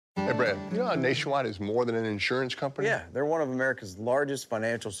Brad, you know how Nationwide is more than an insurance company? Yeah, they're one of America's largest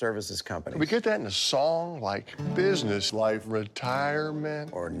financial services companies. We get that in a song like business, life, retirement.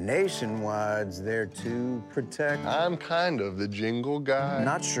 Or Nationwide's there to protect. I'm kind of the jingle guy.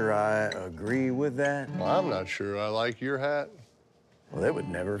 Not sure I agree with that. Well, I'm not sure I like your hat. Well, it would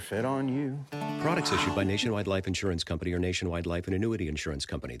never fit on you. Products issued by Nationwide Life Insurance Company or Nationwide Life and Annuity Insurance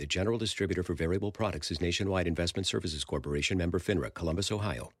Company. The general distributor for variable products is Nationwide Investment Services Corporation, member FINRA, Columbus,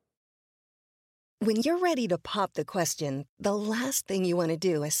 Ohio. When you're ready to pop the question, the last thing you want to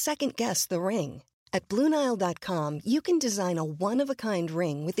do is second-guess the ring. At BlueNile.com, you can design a one-of-a-kind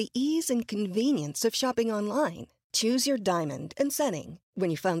ring with the ease and convenience of shopping online. Choose your diamond and setting. When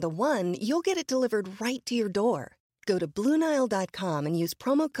you find the one, you'll get it delivered right to your door. Go to BlueNile.com and use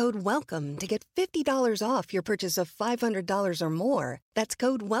promo code WELCOME to get $50 off your purchase of $500 or more. That's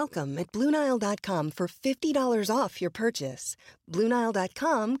code WELCOME at BlueNile.com for $50 off your purchase.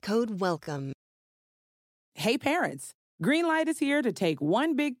 BlueNile.com, code WELCOME. Hey parents, Greenlight is here to take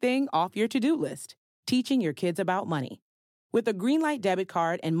one big thing off your to-do list, teaching your kids about money. With a Greenlight debit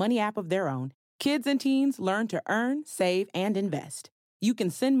card and money app of their own, kids and teens learn to earn, save, and invest. You can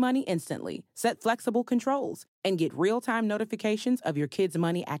send money instantly, set flexible controls, and get real-time notifications of your kids'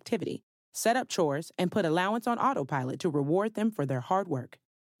 money activity. Set up chores and put allowance on autopilot to reward them for their hard work.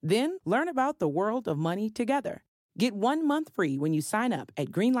 Then learn about the world of money together. Get 1 month free when you sign up at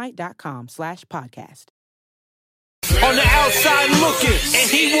greenlight.com/podcast. On the outside looking, and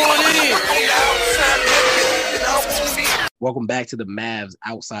he wanted it. Welcome back to the Mavs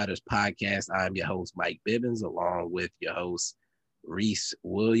Outsiders Podcast. I'm your host, Mike Bibbins, along with your host, Reese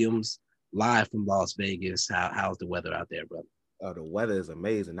Williams, live from Las Vegas. How's the weather out there, brother? The weather is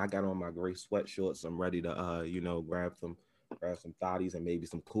amazing. I got on my gray sweatshorts. I'm ready to, grab some thotties and maybe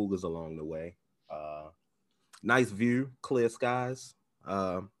some cougars along the way. Nice view, clear skies.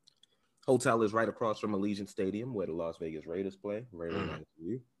 Hotel is right across from Allegiant Stadium, where the Las Vegas Raiders play. Really nice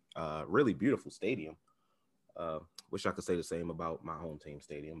view. Really beautiful stadium. Wish I could say the same about my home team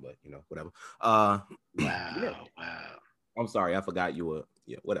stadium, but whatever. Wow. I'm sorry, I forgot you were.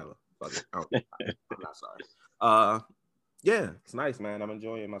 Yeah, whatever. Fuck it. I'm not sorry. Yeah, it's nice, man. I'm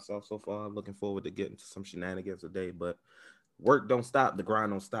enjoying myself so far. Looking forward to getting to some shenanigans today, but work don't stop. The grind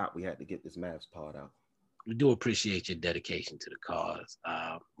don't stop. We had to get this Mavs pod out. We do appreciate your dedication to the cause.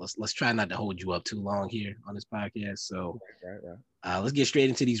 Let's try not to hold you up too long here on this podcast. So Right. Let's get straight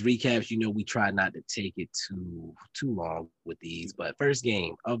into these recaps. We try not to take it too long with these, but first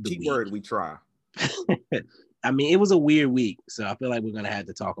game of the week. Keyword, we try. I mean, it was a weird week, so I feel like we're going to have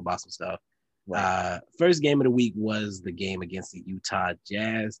to talk about some stuff. Right. First game of the week was the game against the Utah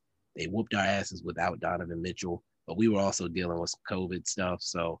Jazz. They whooped our asses without Donovan Mitchell, but we were also dealing with some COVID stuff,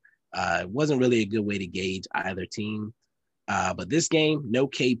 so it wasn't really a good way to gauge either team. But this game, no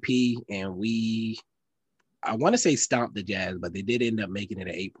KP, and I want to say stomped the Jazz, but they did end up making it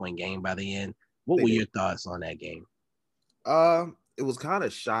an 8-point game by the end. What were your thoughts on that game? It was kind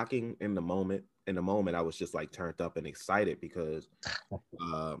of shocking in the moment. In the moment, I was just like turned up and excited because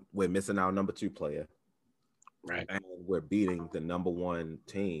we're missing our number 2 player. Right. And we're beating the number 1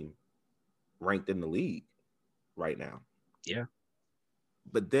 team ranked in the league right now. Yeah.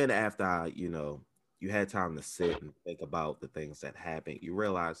 But then after, you had time to sit and think about the things that happened, you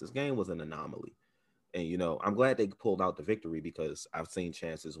realize this game was an anomaly. And, I'm glad they pulled out the victory because I've seen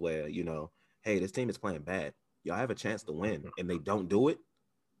chances where, hey, this team is playing bad. Y'all have a chance to win, and they don't do it.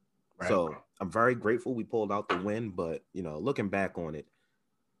 Right. So I'm very grateful we pulled out the win, but, looking back on it,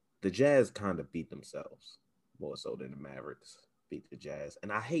 the Jazz kind of beat themselves more so than the Mavericks beat the Jazz.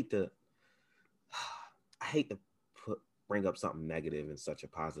 And I hate to bring up something negative in such a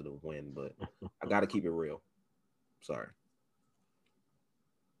positive win, but I got to keep it real. Sorry.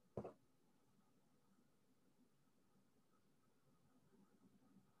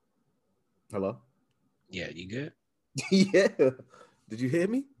 Hello? Yeah, you good? Yeah. Did you hear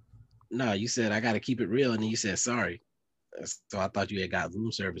me? No, you said I got to keep it real, and then you said sorry. So I thought you had got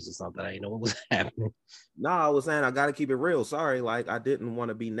room service or something. I didn't know what was happening. No, I was saying I got to keep it real. Sorry, like I didn't want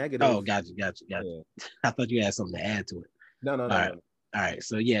to be negative. Oh, got you. Yeah. I thought you had something to add to it. No. All right.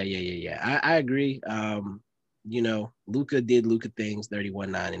 So yeah. I agree. Luka did Luka things,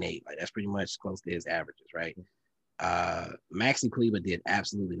 31, 9, and 8. Like that's pretty much close to his averages, right? Maxi Kleber did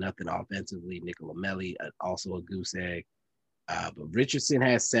absolutely nothing offensively. Nicola Melli, also a goose egg. But Richardson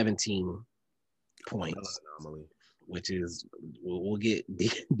has 17 points, which is we'll get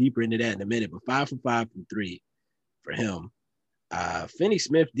deeper into that in a minute. But 5 for 5 from 3 for him. Finney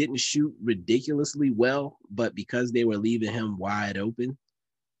Smith didn't shoot ridiculously well, but because they were leaving him wide open,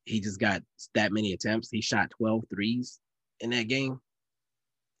 he just got that many attempts. He shot 12 threes in that game.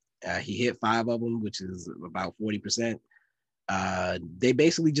 He hit 5 of them, which is about 40%. They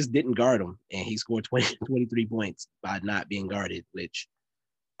basically just didn't guard him, and he scored 23 points by not being guarded, which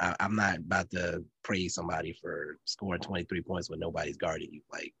I'm not about to praise somebody for scoring 23 points when nobody's guarding you.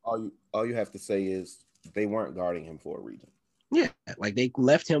 Like, all you have to say is they weren't guarding him for a reason. yeah, like they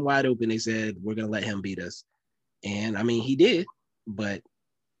left him wide open. They said, we're going to let him beat us. And I mean, he did, but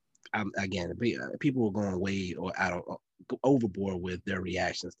again, people were going way or overboard with their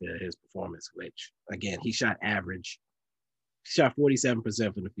reactions to his performance, which again, he shot average. He shot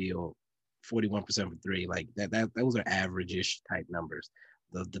 47% from the field, 41% from three. Like that those are average-ish type numbers.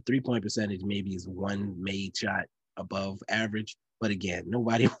 The 3-point percentage maybe is one made shot above average, but again,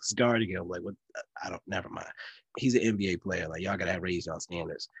 nobody was guarding him. Like, what? Never mind. He's an NBA player. Like, y'all gotta raise y'all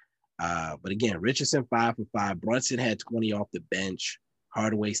standards. But again, Richardson 5 for 5. Brunson had 20 off the bench.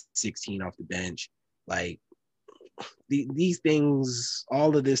 Hardaway 16 off the bench. Like these things,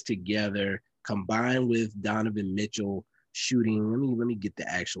 all of this together, combined with Donovan Mitchell shooting. Let me get the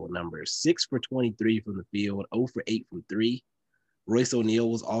actual numbers. 6 for 23 from the field, 0 for 8 from 3. Royce O'Neal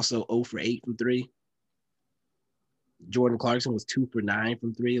was also 0 for 8 from 3. Jordan Clarkson was 2 for 9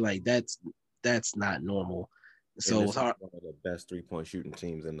 from 3. Like that's not normal. So it's hard. One of the best 3-point shooting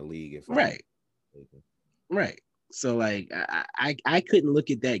teams in the league. Right. So like I couldn't look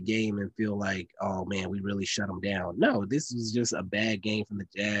at that game and feel like, oh man, we really shut them down. No, this was just a bad game from the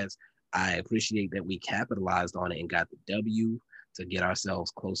Jazz. I appreciate that we capitalized on it and got the W to get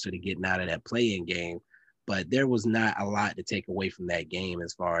ourselves closer to getting out of that play-in game. But there was not a lot to take away from that game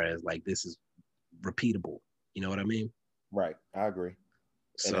as far as like this is repeatable. You know what I mean? Right. I agree.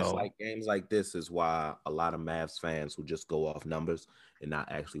 So and it's like games like this is why a lot of Mavs fans who just go off numbers and not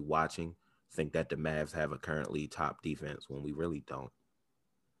actually watching think that the Mavs have a currently top defense when we really don't.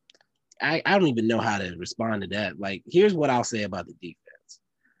 I don't even know how to respond to that. Like, here's what I'll say about the defense.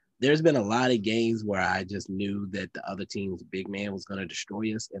 There's been a lot of games where I just knew that the other team's big man was going to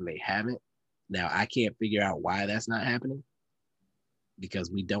destroy us, and they haven't. Now, I can't figure out why that's not happening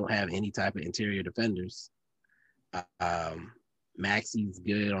because we don't have any type of interior defenders. Maxi's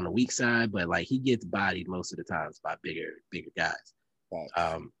good on the weak side, but like he gets bodied most of the times by bigger guys.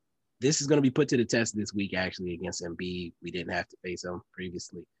 This is going to be put to the test this week, actually, against Embiid. We didn't have to face him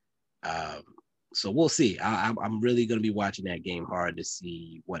previously. So we'll see. I'm really going to be watching that game hard to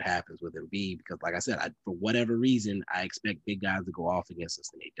see what happens with Embiid because, like I said, for whatever reason, I expect big guys to go off against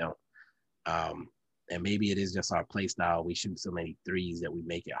us, and they don't. And maybe it is just our play style. We shoot so many threes that we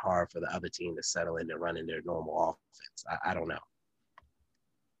make it hard for the other team to settle into running their normal offense. I don't know.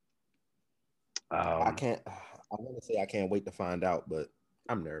 I want to say I can't wait to find out, but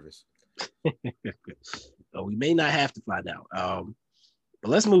I'm nervous. So we may not have to find out. But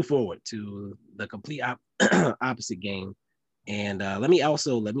let's move forward to the complete opposite game. And let me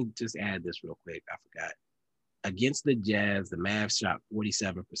just add this real quick. I forgot. Against the Jazz, the Mavs shot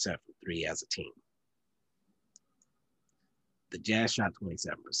 47% from three as a team. The Jazz shot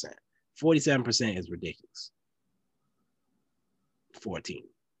 27%. 47% is ridiculous for a team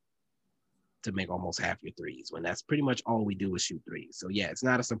to make almost half your threes when that's pretty much all we do is shoot threes. So yeah, it's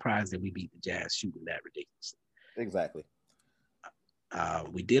not a surprise that we beat the Jazz shooting that ridiculously. Exactly.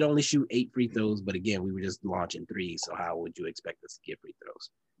 We did only shoot 8 free throws, but again, we were just launching threes. So how would you expect us to get free throws?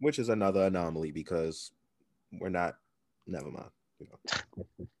 Which is another anomaly because we're not. Never mind.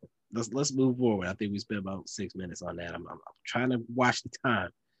 Let's move forward. I think we spent about 6 minutes on that. I'm trying to watch the time,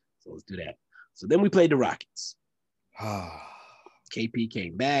 so let's do that. So then we played the Rockets. KP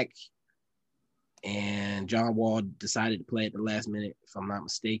came back, and John Wall decided to play at the last minute, if I'm not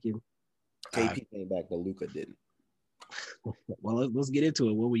mistaken. KP came back, but Luka didn't. Well, let's get into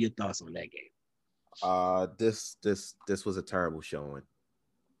it. What were your thoughts on that game? This was a terrible showing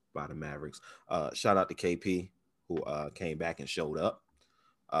by the Mavericks. Shout out to KP who came back and showed up.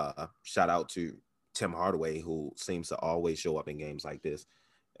 Shout out to Tim Hardaway who seems to always show up in games like this,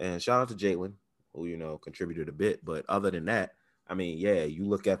 and shout out to Jalen who contributed a bit. But other than that, I mean, yeah, you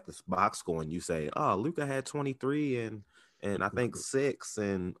look at this box score and you say, oh, Luka had 23 and I think 6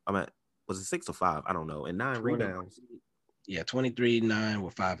 and I mean. Was it 6 or 5? I don't know. And 9 rebounds. Yeah, 23, 9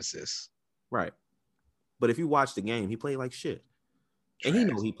 with 5 assists. Right. But if you watch the game, he played like shit. And he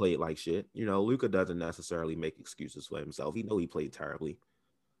knows he played like shit. Luka doesn't necessarily make excuses for himself. He know he played terribly.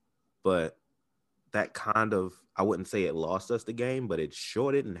 But that kind of, I wouldn't say it lost us the game, but it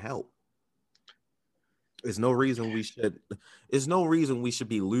sure didn't help. There's no reason we should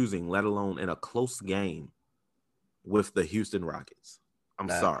be losing, let alone in a close game with the Houston Rockets. I'm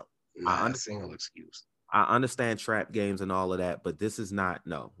sorry. Not a single excuse. I understand trap games and all of that, but this is not.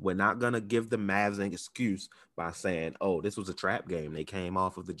 No, we're not gonna give the Mavs an excuse by saying, "Oh, this was a trap game. They came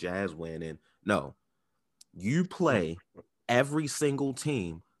off of the Jazz win." And no, you play every single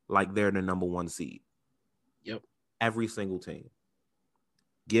team like they're the number one seed. Yep. Every single team.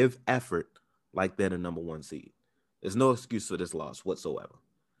 Give effort like they're the number one seed. There's no excuse for this loss whatsoever.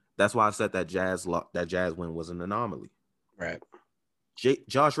 That's why I said that Jazz win was an anomaly. Right.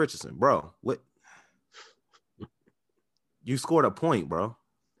 Josh Richardson, bro, what? You scored a point, bro.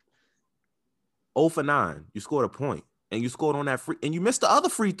 0 for 9. You scored a point, and you scored on that free, and you missed the other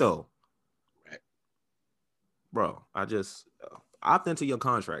free throw. Right. Bro, I just opt into your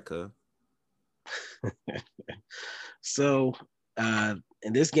contract, cuz. So,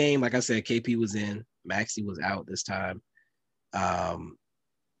 in this game, like I said, KP was in, Maxey was out this time.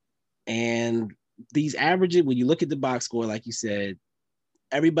 And these averages, when you look at the box score, like you said,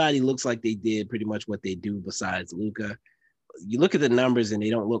 everybody looks like they did pretty much what they do besides Luka. You look at the numbers and they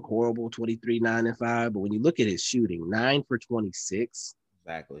don't look horrible, 23, 9, and 5. But when you look at his shooting, 9 for 26.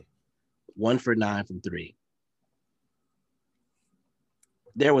 Exactly. 1 for 9 from 3.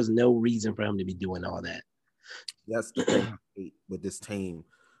 There was no reason for him to be doing all that. That's the thing I hate with this team.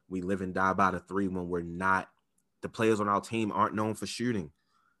 We live and die by the 3 when we're not. The players on our team aren't known for shooting.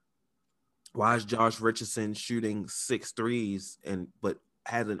 Why is Josh Richardson shooting 6 threes but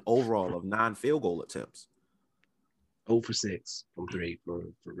has an overall of 9 field goal attempts? 0 for 6 from 3 for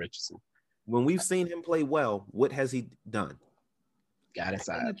Richardson. When we've seen him play well, what has he done? Got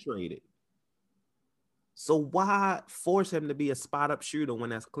inside. Penetrated. So why force him to be a spot-up shooter when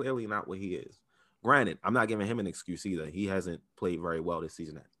that's clearly not what he is? Granted, I'm not giving him an excuse either. He hasn't played very well this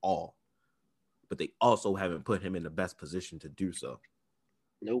season at all. But they also haven't put him in the best position to do so.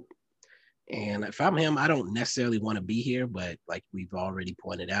 Nope. And if I'm him, I don't necessarily want to be here, but like we've already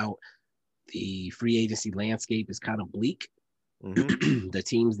pointed out, the free agency landscape is kind of bleak. Mm-hmm. The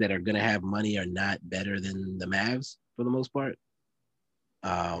teams that are going to have money are not better than the Mavs for the most part.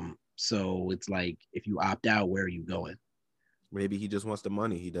 So it's like, if you opt out, where are you going? Maybe he just wants the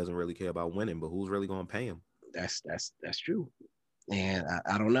money. He doesn't really care about winning, but who's really going to pay him? That's true. And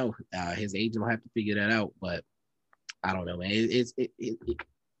I don't know. His agent will have to figure that out, but I don't know, man.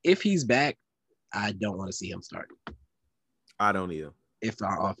 If he's back, I don't want to see him start. I don't either. If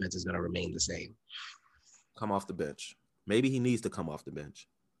our offense is going to remain the same. Come off the bench. Maybe he needs to come off the bench.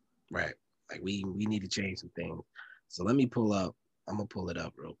 Right. Like we need to change some things. So let me pull up. I'm going to pull it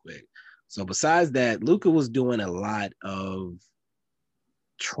up real quick. So besides that, Luka was doing a lot of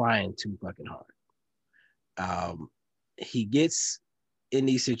trying too fucking hard. He gets in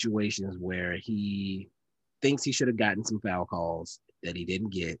these situations where he thinks he should have gotten some foul calls that he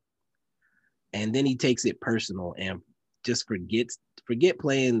didn't get. And then he takes it personal and just forget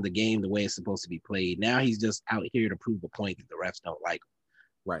playing the game the way it's supposed to be played. Now he's just out here to prove a point that the refs don't like him.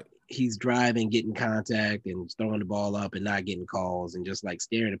 Right. He's driving, getting contact, and throwing the ball up and not getting calls and just like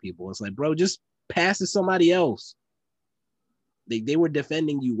staring at people. It's like, bro, just pass to somebody else. They were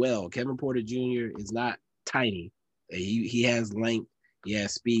defending you well. Kevin Porter Jr. is not tiny. He has length. He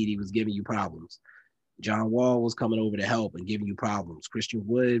has speed. He was giving you problems. John Wall was coming over to help and giving you problems. Christian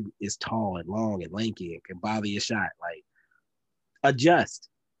Wood is tall and long and lanky and can bother your shot. Like, adjust.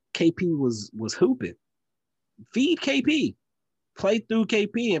 KP was hooping. Feed KP. Play through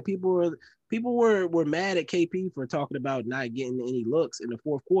KP. And people were mad at KP for talking about not getting any looks in the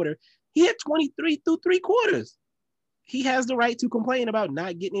fourth quarter. He had 23 through 3 quarters. He has the right to complain about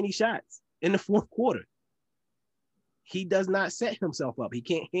not getting any shots in the fourth quarter. He does not set himself up. He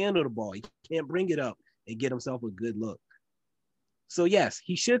can't handle the ball. He can't bring it up and get himself a good look. So yes,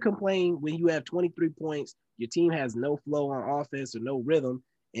 he should complain when you have 23 points, your team has no flow on offense or no rhythm,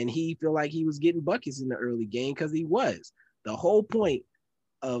 and he feel like he was getting buckets in the early game because he was. The whole point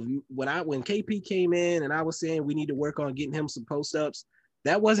of when KP came in and I was saying we need to work on getting him some post-ups,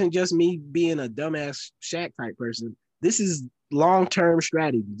 that wasn't just me being a dumbass Shaq type person. This is long-term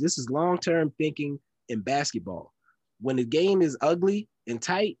strategy. This is long-term thinking in basketball. When the game is ugly and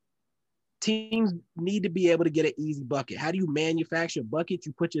tight, teams need to be able to get an easy bucket. How do you manufacture a bucket?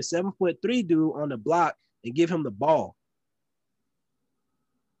 You put your 7'3" dude on the block and give him the ball.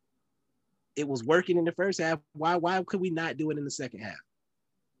 It was working in the first half. Why could we not do it in the second half?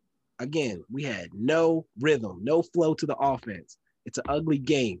 Again, we had no rhythm, no flow to the offense. It's an ugly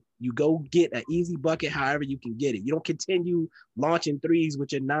game. You go get an easy bucket however you can get it. You don't continue launching threes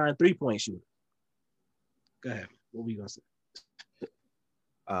with your 9 3-point shooters. Go ahead. What were you going to say?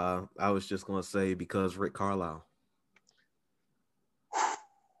 I was just going to say because Rick Carlisle.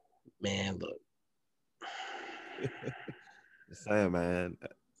 Man, look. Just saying, man.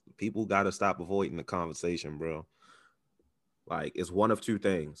 People got to stop avoiding the conversation, bro. Like, it's one of two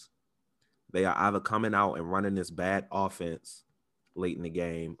things. They are either coming out and running this bad offense late in the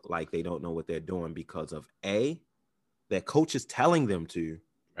game like they don't know what they're doing because of A, their coach is telling them to,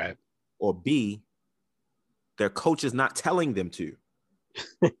 right, or B, their coach is not telling them to.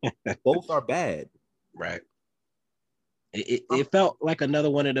 Both are bad. right. It felt like another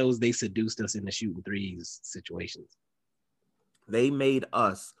one of those they seduced us into shooting threes situations. They made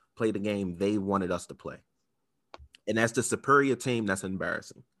us play the game they wanted us to play. And that's the superior team. That's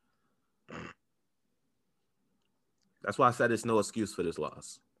embarrassing. That's why I said it's no excuse for this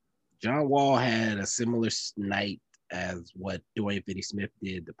loss. John Wall had a similar night as what Dorian Finney-Smith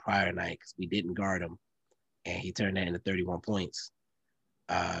did the prior night because we didn't guard him, and he turned that into 31 points.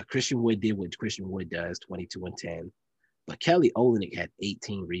 Christian Wood did what Christian Wood does, 22 and 10. But Kelly Olynyk had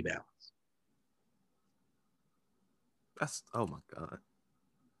 18 rebounds. That's, oh my God.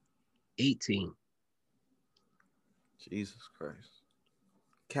 18. Jesus Christ.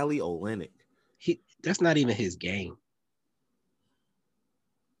 Kelly Olynyk. That's not even his game.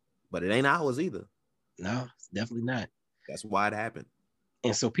 But it ain't ours either. No, it's definitely not. That's why it happened.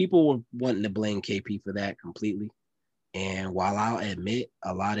 And so people were wanting to blame KP for that completely. And while I'll admit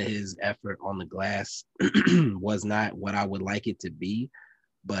a lot of his effort on the glass was not what I would like it to be,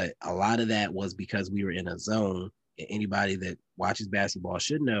 but a lot of that was because we were in a zone. And anybody that watches basketball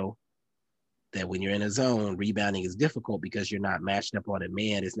should know that when you're in a zone, rebounding is difficult because you're not matched up on a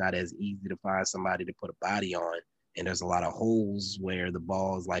man. It's not as easy to find somebody to put a body on. And there's a lot of holes where the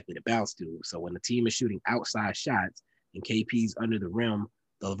ball is likely to bounce to. So when the team is shooting outside shots and KP's under the rim,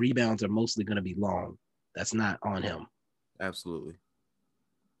 the rebounds are mostly going to be long. That's not on him. Absolutely.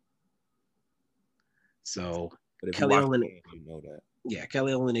 So But if Kelly you watch Olynyk, the game, you know that. yeah,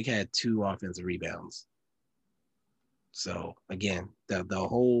 Kelly Olynyk had 2 offensive rebounds. So again, the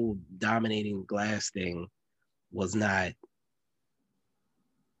whole dominating glass thing was not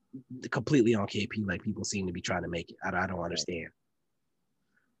completely on KP like people seem to be trying to make it. I don't understand.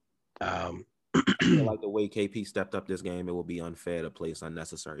 I feel like the way KP stepped up this game, it would be unfair to place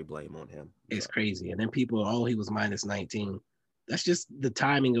unnecessary blame on him. It's crazy. And then people, oh, he was minus 19. That's just the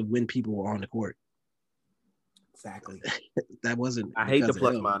timing of when people were on the court. Exactly. That wasn't. I hate the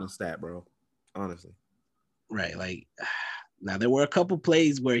plus minus stat, bro. Honestly. Right. Like, now there were a couple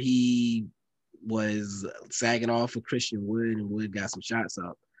plays where he was sagging off of Christian Wood and Wood got some shots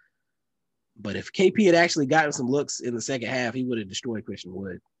up. But if KP had actually gotten some looks in the second half, he would have destroyed Christian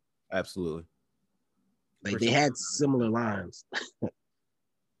Wood. Absolutely. Like they had similar lines,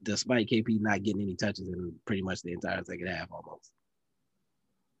 despite KP not getting any touches in pretty much the entire second half almost,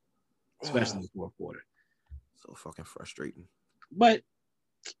 especially in the fourth quarter. So fucking frustrating. But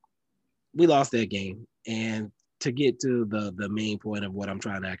we lost that game. And to get to the main point of what I'm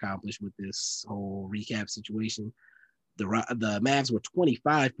trying to accomplish with this whole recap situation, the Mavs were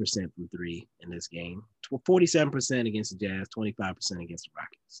 25% from 3 in this game, 47% against the Jazz, 25% against the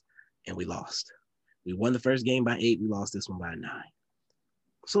Rockets, and we lost. We won the first game by 8. We lost this one by 9.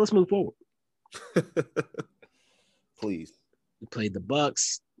 So let's move forward. Please. We played the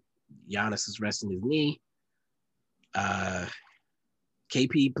Bucks. Giannis is resting his knee.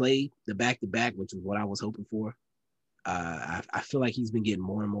 KP played the back-to-back, which is what I was hoping for. I feel like he's been getting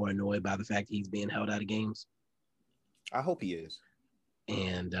more and more annoyed by the fact that he's being held out of games. I hope he is.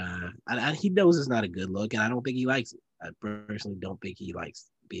 And he knows it's not a good look, and I don't think he likes it. I personally don't think he likes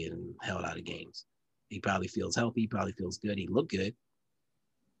being held out of games. He probably feels healthy. He probably feels good. He looked good.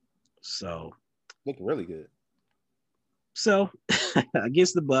 So. Looked really good. So,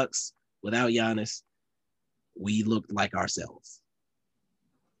 against the Bucks, without Giannis, we looked like ourselves.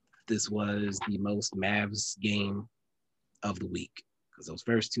 This was the most Mavs game of the week because those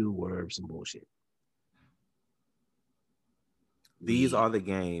first 2 were some bullshit. These are the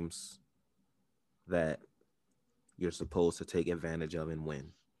games that you're supposed to take advantage of and win.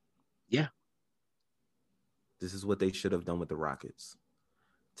 Yeah. This is what they should have done with the Rockets.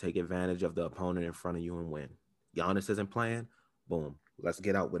 Take advantage of the opponent in front of you and win. Giannis isn't playing. Boom. Let's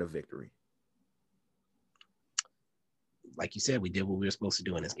get out with a victory. Like you said, we did what we were supposed to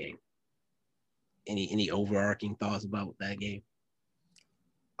do in this game. Any overarching thoughts about that game?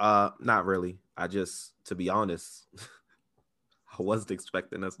 Not really. To be honest, I wasn't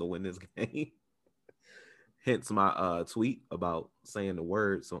expecting us to win this game. Hence my tweet about saying the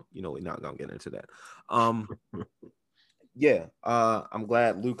word. So, we're not going to get into that. Yeah, I'm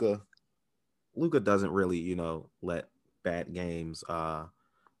glad Luka doesn't really, let bad games,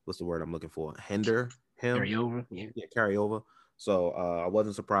 what's the word I'm looking for? Hinder him. Carry over. Yeah, carry over. So I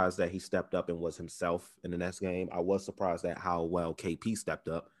wasn't surprised that he stepped up and was himself in the next game. I was surprised at how well KP stepped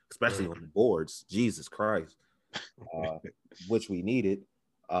up especially on the boards. Jesus Christ, which we needed.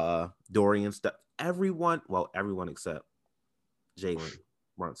 Dorian everyone except Jalen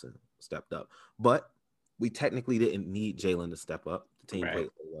Brunson stepped up, but we technically didn't need Jalen to step up. The team played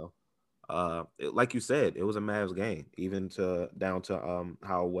so well. Like you said, it was a Mavs game, even down to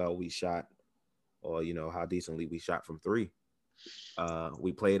how well we shot, or how decently we shot from three.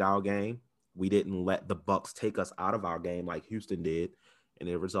 We played our game. We didn't let the Bucks take us out of our game like Houston did, and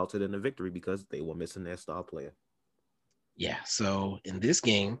it resulted in a victory because they were missing their star player. Yeah. So in this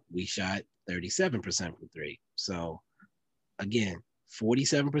game, we shot 37% from three. So again,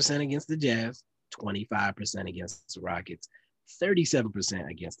 47% against the Jazz, 25% against the Rockets, 37%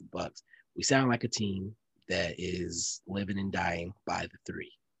 against the Bucks. We sound like a team that is living and dying by the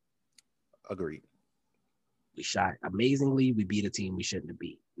three. Agreed. We shot amazingly. We beat a team we shouldn't have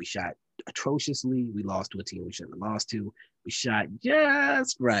beat. We shot atrociously. We lost to a team we shouldn't have lost to. We shot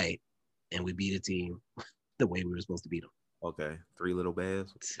just right, and we beat a team the way we were supposed to beat them. Okay, three little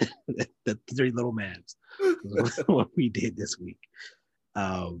bears. The three little Mavs. What we did this week.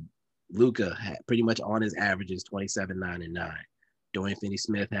 Luka had pretty much on his averages 27, 9, and 9. Dorian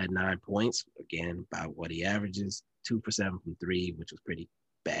Finney-Smith had 9 points, again, about what he averages, 2 for 7 from 3, which was pretty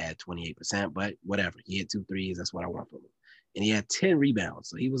bad, 28%, but whatever. He had 2 threes. That's what I want from him. And he had 10 rebounds,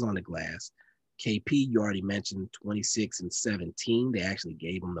 so he was on the glass. KP, you already mentioned, 26 and 17. They actually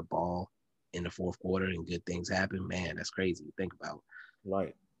gave him the ball in the fourth quarter, and good things happened. Man, that's crazy to think about.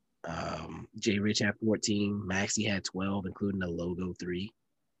 Right. Jay Rich had 14. Maxey had 12, including a logo 3,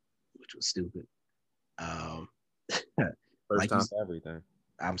 which was stupid. First time for everything.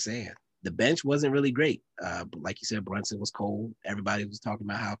 I'm saying the bench wasn't really great. But like you said, Brunson was cold. Everybody was talking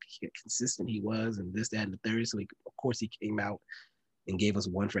about how consistent he was and this, that, and the third. So of course he came out and gave us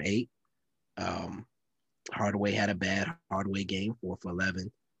 1 for 8. Hardaway had a bad Hardaway game, 4 for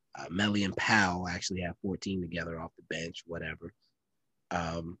 11. Melly and Powell actually had 14 together off the bench, whatever.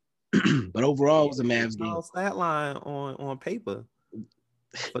 But overall, it was a Mavs game. Stat line on paper,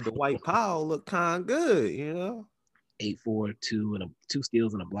 but the Dwight Powell looked kind of good, 8, 4, 2, and 2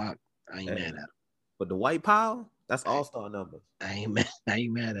 steals and a block. I ain't mad at him. But the Dwight Powell, that's all-star numbers. I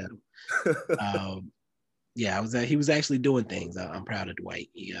ain't mad at him. Yeah, he was actually doing things. I'm proud of Dwight.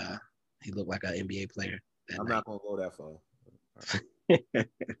 He looked like an NBA player. I'm not gonna go that far. A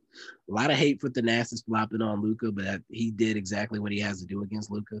lot of hate for Thanasis flopping on Luka, but he did exactly what he has to do against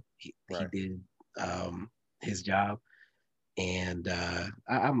Luka. He did his job, and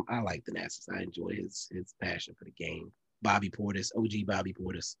I like Thanasis. I enjoy his passion for the game. Bobby Portis, OG Bobby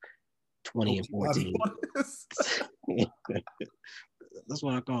Portis, 20 and 14. That's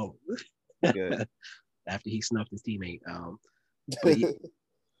what I call him. Yeah. After he snuffed his teammate.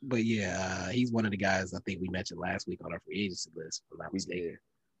 But he's one of the guys I think we mentioned last week on our free agency list, if I'm not mistaken.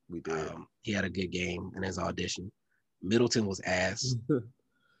 We did. He had a good game in his audition. Middleton was ass.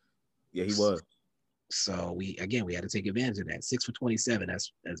 Yeah, he was. So we had to take advantage of that. 6 for 27.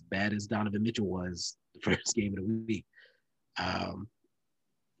 That's as bad as Donovan Mitchell was the first game of the week.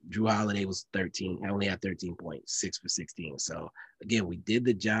 Drew Holiday was 13. I only had 13 points, 6 for 16. So again, we did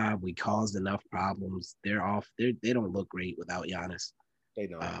the job. We caused enough problems. They're off. They don't look great without Giannis. They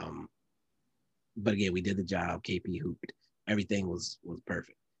don't. But again, we did the job. KP hooped. Everything was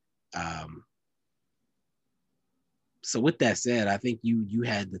perfect. So with that said, I think you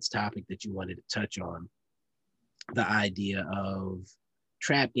had this topic that you wanted to touch on, the idea of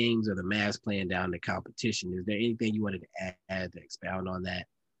trap games or the Mavs playing down the competition. Is there anything you wanted to add to expound on that?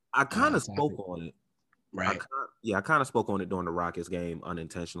 I kind of spoke on it. Right. I kind of spoke on it during the Rockets game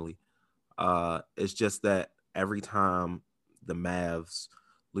unintentionally. It's just that every time the Mavs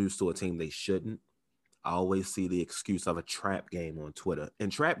lose to a team they shouldn't, I always see the excuse of a trap game on Twitter.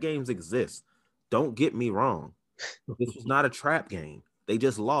 And trap games exist. Don't get me wrong. This was not a trap game. They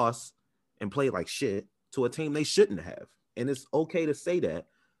just lost and played like shit to a team they shouldn't have. And it's okay to say that,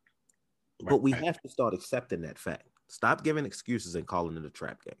 but we have to start accepting that fact. Stop giving excuses and calling it a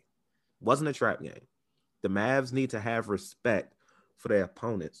trap game. Wasn't a trap game. The Mavs need to have respect for their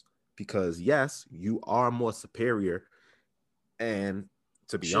opponents because, yes, you are more superior. And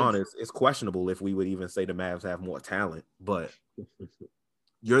to be honest, it's questionable if we would even say the Mavs have more talent, but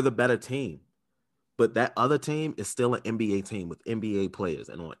you're the better team. But that other team is still an NBA team with NBA players.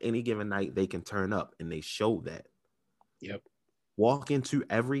 And on any given night, they can turn up, and they show that. Yep. Walk into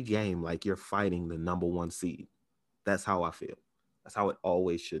every game like you're fighting the number 1 seed. That's how I feel. That's how it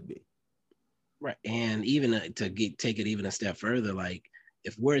always should be. Right. And even take it even a step further, like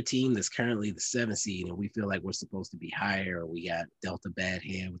if we're a team that's currently the 7th seed and we feel like we're supposed to be higher or we got dealt a bad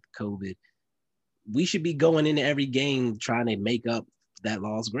hand with COVID, we should be going into every game trying to make up that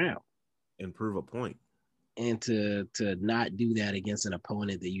lost ground. And prove a point. And to not do that against an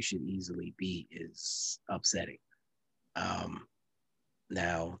opponent that you should easily beat is upsetting.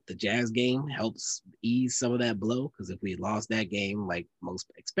 Now the Jazz game helps ease some of that blow, because if we lost that game like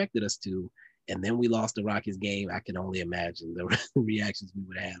most expected us to, and then we lost the Rockets game, I can only imagine the reactions we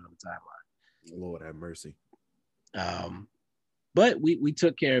would have had on the timeline. Lord have mercy. But we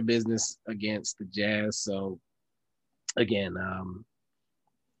took care of business against the Jazz. So again,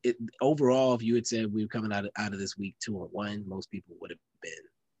 overall, if you had said we were coming out of this week 2-1, most people would have been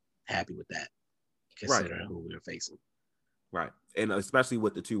happy with that, considering who we were facing. Right. And especially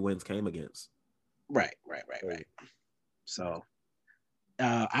with the 2 wins came against. Right. So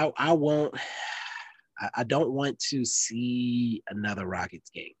I won't. I don't want to see another Rockets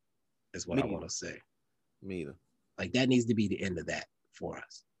game, is what I want to say. Me either. Like, that needs to be the end of that for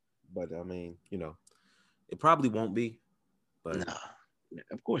us. But I mean, it probably won't be. But no,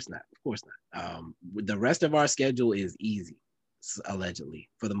 of course not. Of course not. The rest of our schedule is easy, allegedly,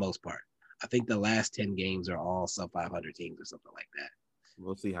 for the most part. I think the last 10 games are all sub 500 teams or something like that.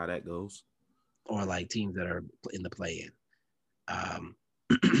 We'll see how that goes. Or like teams that are in the play-in.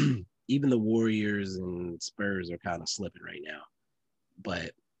 Even the Warriors and Spurs are kind of slipping right now.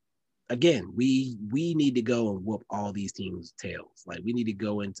 But again, we need to go and whoop all these teams' tails. Like, we need to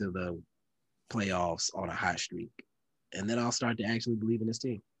go into the playoffs on a hot streak. And then I'll start to actually believe in this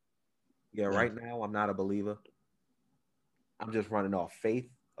team. Yeah, right now I'm not a believer. I'm just running off faith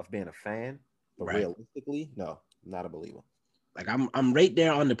of being a fan. But realistically, no, I'm not a believer. Like, I'm right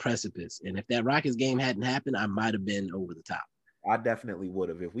there on the precipice. And if that Rockets game hadn't happened, I might have been over the top. I definitely would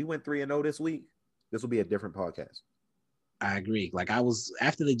have. If we went 3-0 this week, this will be a different podcast. I agree. Like, I was,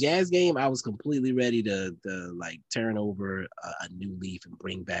 after the Jazz game, I was completely ready to like turn over a new leaf and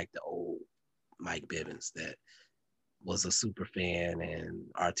bring back the old Mike Bivens that was a super fan and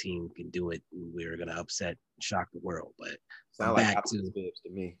our team can do it. And we were going to upset and shock the world. But sound I'm like back to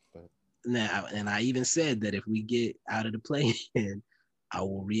me. But. Now, and I even said that if we get out of the play-in, I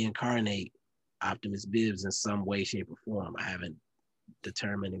will reincarnate Optimus Bibbs in some way, shape, or form. I haven't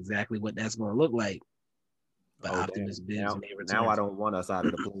determined exactly what that's going to look like, but Optimus Bibbs may return. Now I don't want us out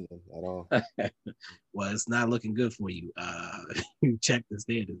of the play-in at all. Well, it's not looking good for you. You check the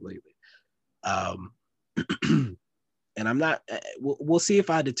standings lately. And I'm not. We'll see if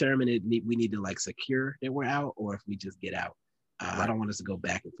I determine it. We need to like secure that we're out, or if we just get out. I don't want us to go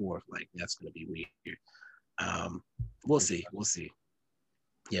back and forth. Like, that's going to be weird. We'll see.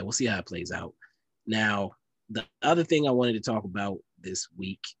 Yeah, we'll see how it plays out. Now, the other thing I wanted to talk about this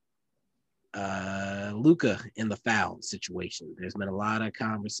week, Luka in the foul situation. There's been a lot of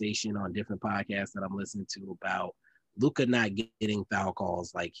conversation on different podcasts that I'm listening to about Luka not getting foul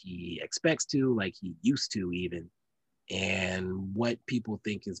calls like he expects to, like he used to even, and what people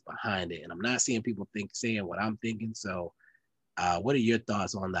think is behind it. And I'm not seeing people saying what I'm thinking. So what are your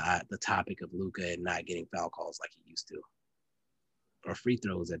thoughts on the topic of Luka and not getting foul calls like he used to? Or free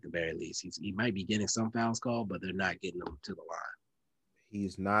throws at the very least. He might be getting some fouls called, but they're not getting them to the line.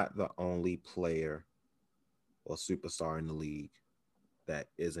 He's not the only player or superstar in the league that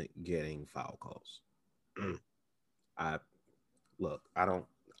isn't getting foul calls. I'm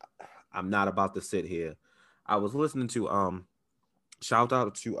not about to sit here. I was listening to shout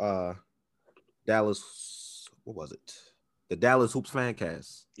out to Dallas, what was it? The Dallas Hoops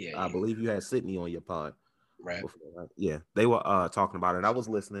Fancast. Yeah, I believe you had Sydney on your pod. Right. Before, yeah, they were talking about it. And I was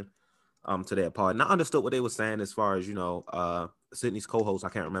listening to their pod, and I understood what they were saying as far as, Sydney's co-host. I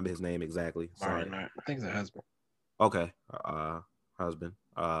can't remember his name exactly. Sorry. Martin, I think it's her husband. Okay. Husband.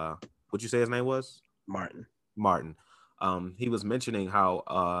 What'd you say his name was? Martin. He was mentioning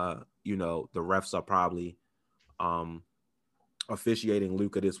how the refs are probably officiating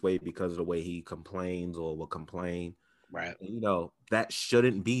Luka this way because of the way he complains or will complain. Right. And, that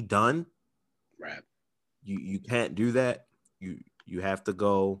shouldn't be done. Right. You can't do that. You have to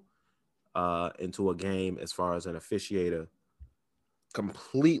go into a game as far as an officiator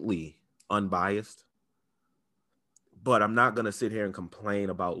completely unbiased. But I'm not going to sit here and complain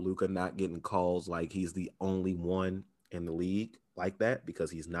about Luka not getting calls like he's the only one in the league like that,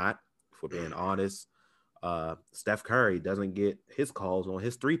 because he's not, if we're being honest. Steph Curry doesn't get his calls on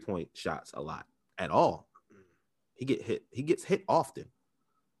his 3-point shots a lot at all. He gets hit often.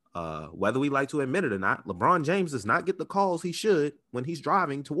 Whether we like to admit it or not, LeBron James does not get the calls he should when he's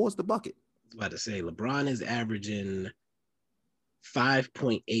driving towards the bucket. I was about to say, LeBron is averaging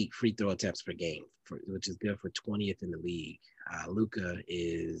 5.8 free throw attempts per game, which is good for 20th in the league. Luka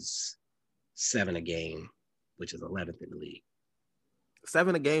is 7 a game, which is 11th in the league.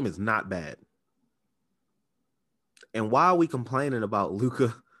 7 a game is not bad. And why are we complaining about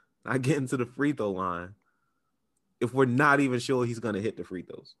Luka not getting to the free throw line if we're not even sure he's going to hit the free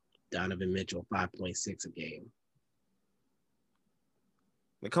throws? Donovan Mitchell, 5.6 a game.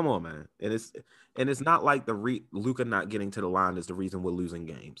 Like, come on, man. And it's not like Luka not getting to the line is the reason we're losing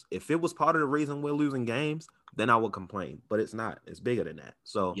games. If it was part of the reason we're losing games, then I would complain. But it's not. It's bigger than that.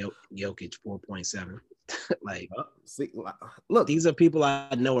 So Jokic 4.7. Like, see, look, these are people I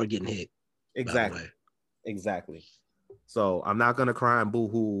know are getting hit. Exactly. So I'm not gonna cry and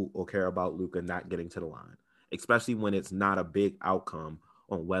boo-hoo or care about Luka not getting to the line, especially when it's not a big outcome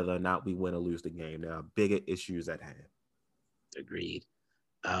on whether or not we win or lose the game. There are bigger issues at hand. Agreed.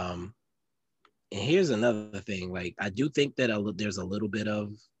 And here's another thing. Like, I do think that there's a little bit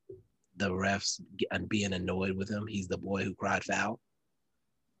of the refs being annoyed with him. He's the boy who cried foul.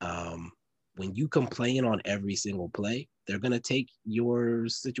 When you complain on every single play, they're going to take your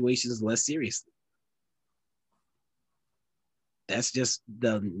situations less seriously. That's just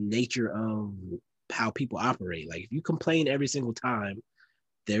the nature of how people operate. Like, if you complain every single time,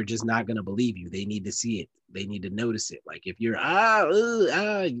 they're just not going to believe you. They need to see it. They need to notice it. Like, if you're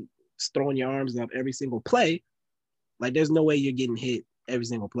throwing your arms up every single play, like, there's no way you're getting hit every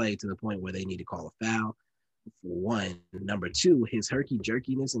single play to the point where they need to call a foul. For one. Number two, his herky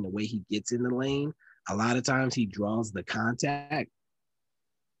jerkiness and the way he gets in the lane, a lot of times he draws the contact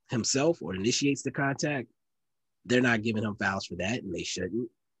himself or initiates the contact. They're not giving him fouls for that, and they shouldn't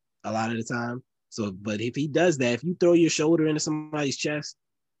a lot of the time. So, but if he does that, if you throw your shoulder into somebody's chest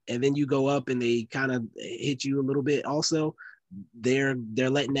and then you go up and they kind of hit you a little bit also, they're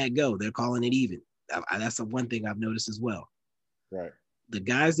letting that go. They're calling it even. That's the one thing I've noticed as well. Right. The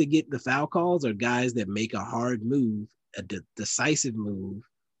guys that get the foul calls are guys that make a hard move, a decisive move,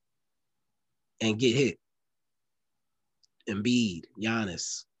 and get hit. Embiid,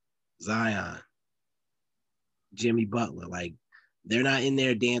 Giannis, Zion, Jimmy Butler. Like, they're not in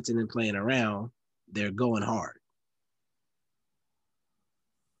there dancing and playing around. They're going hard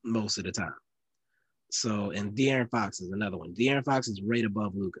most of the time. So, and De'Aaron Fox is another one. De'Aaron Fox is right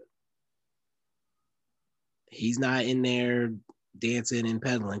above Luka. He's not in there dancing and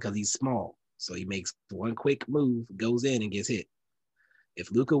pedaling because he's small. So he makes one quick move, goes in and gets hit. If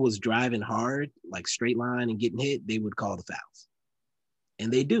Luka was driving hard, like straight line and getting hit, they would call the fouls.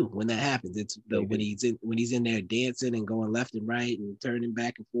 And they do when that happens. It's when he's in there dancing and going left and right and turning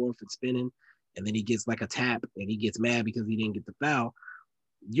back and forth and spinning, and then he gets like a tap and he gets mad because he didn't get the foul.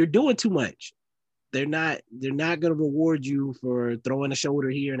 You're doing too much. They're not going to reward you for throwing a shoulder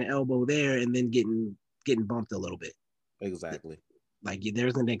here and an elbow there and then getting bumped a little bit. Exactly. Like,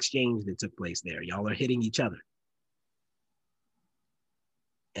 there's an exchange that took place there. Y'all are hitting each other.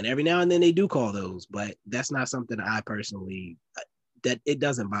 And every now and then they do call those, but that's not something I personally, that it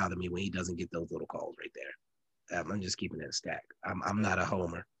doesn't bother me when he doesn't get those little calls right there. I'm just keeping it a stack. I'm not a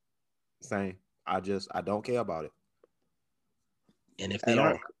homer. Same. I don't care about it. And if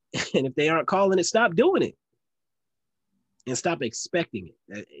they aren't calling it, stop doing it. And stop expecting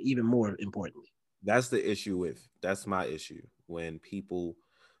it, even more importantly. That's my issue.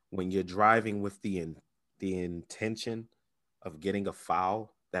 When you're driving with the intention of getting a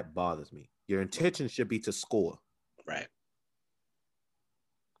foul, that bothers me. Your intention should be to score. Right.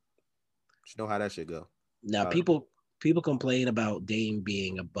 You know how that should go. Now, people complain about Dame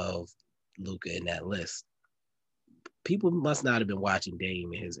being above Luka in that list. People must not have been watching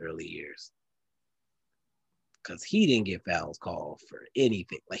Dame in his early years, because he didn't get fouls called for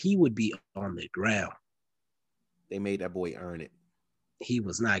anything. Like, he would be on the ground. They made that boy earn it. He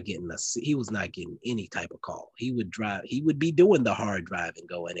was not getting any type of call. He would be doing the hard drive and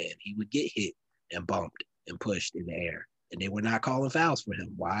going in. He would get hit and bumped and pushed in the air, and they were not calling fouls for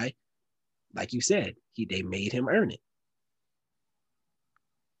him. Why? Like you said, they made him earn it.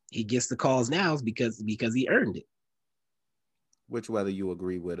 He gets the calls now because he earned it. Which, whether you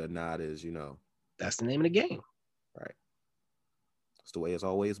agree with or not, is, that's the name of the game. Right. It's the way it's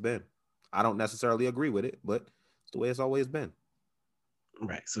always been. I don't necessarily agree with it, but it's the way it's always been.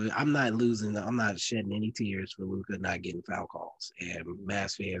 Right. So I'm not shedding any tears for Luka not getting foul calls, and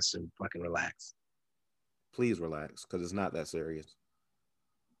Mavs fans should fucking relax. Please relax, because it's not that serious.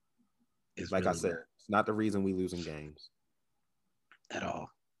 It's like really I said, it's not the reason we losing games at all.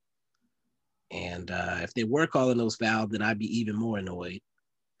 And if they were calling those fouls, then I'd be even more annoyed,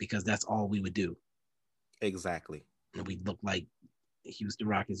 because that's all we would do. Exactly. And we'd look like Houston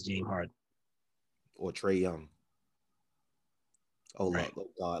Rockets James Harden. Or Trae Young. Oh, right. Lord,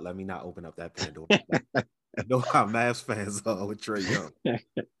 God, let me not open up that Pandora. I know how Mavs fans are with Trae Young. And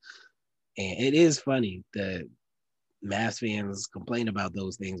it is funny that Mavs fans complain about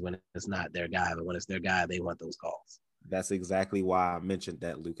those things when it's not their guy, but when it's their guy, they want those calls. That's exactly why I mentioned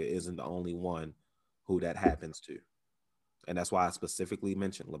that Luka isn't the only one who that happens to. And that's why I specifically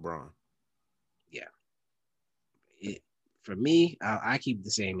mentioned LeBron. Yeah. For me, I keep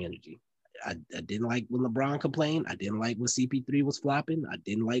the same energy. I didn't like when LeBron complained. I didn't like when CP3 was flopping. I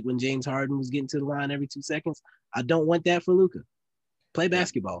didn't like when James Harden was getting to the line every 2 seconds. I don't want that for Luka. Play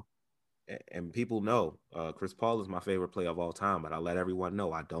basketball. And people know Chris Paul is my favorite player of all time, but I let everyone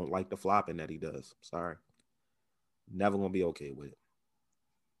know I don't like the flopping that he does. Sorry. Never gonna be okay with it.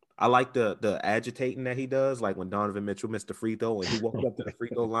 I like the agitating that he does, like when Donovan Mitchell missed the free throw and he walked up to the free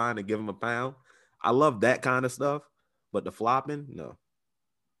throw line and give him a pound. I love that kind of stuff, but the flopping, no.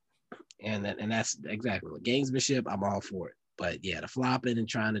 And that's exactly what gamesmanship. I'm all for it, but yeah, the flopping and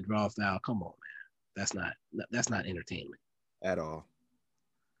trying to draw a foul. Come on, man. That's not entertainment At all.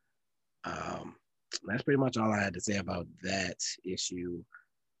 That's pretty much all I had to say about that issue.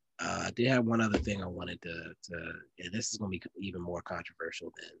 I did have one other thing I wanted to and this is going to be even more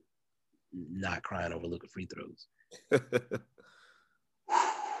controversial than not crying over Luka free throws.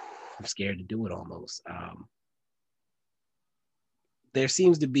 I'm scared to do it almost. There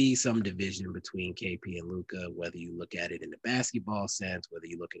seems to be some division between KP and Luka, whether you look at it in the basketball sense, whether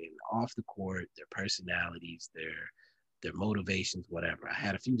you look at it off the court, their personalities, their motivations, whatever. I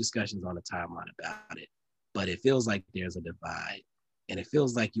had a few discussions on the timeline about it, but it feels like there's a divide, and it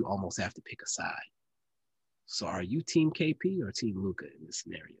feels like you almost have to pick a side. So are you team KP or team Luka in this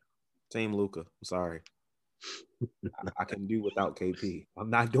scenario? Team Luka. I'm sorry. I can do without KP. I'm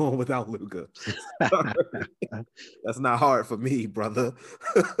not doing without Luka. That's not hard for me, brother.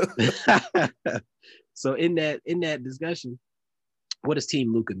 So in that discussion, what does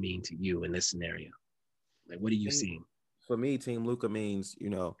team Luka mean to you in this scenario? Like, what are you seeing? For me, team Luka means,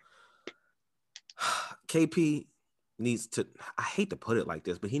 KP needs to, I hate to put it like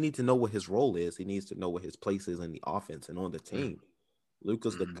this, but he needs to know what his role is. He needs to know what his place is in the offense and on the team.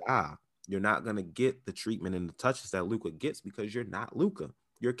 Luka's the guy. You're not going to get the treatment and the touches that Luka gets because you're not Luka.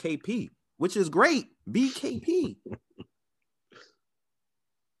 You're KP, which is great. Be KP.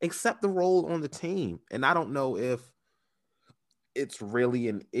 Accept the role on the team. And I don't know if it's really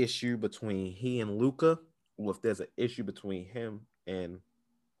an issue between he and Luka, or if there's an issue between him and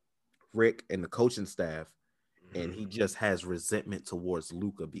Rick and the coaching staff, and he just has resentment towards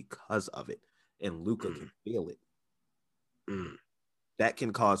Luka because of it, and Luka can feel it. That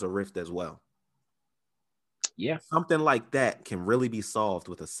can cause a rift as well. Yeah. Something like that can really be solved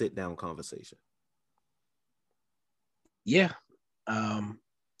with a sit-down conversation. Yeah.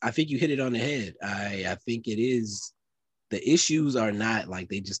 I think you hit it on the head. I think it is, the issues are not like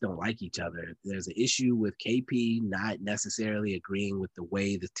they just don't like each other. There's an issue with KP not necessarily agreeing with the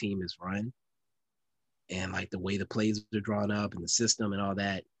way the team is run and like the way the plays are drawn up and the system and all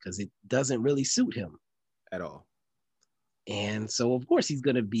that, because it doesn't really suit him at all. And so, of course, he's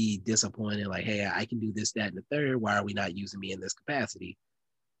going to be disappointed. Like, hey, I can do this, that, and the third. Why are we not using me in this capacity?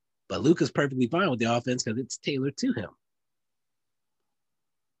 But Luka's perfectly fine with the offense because it's tailored to him.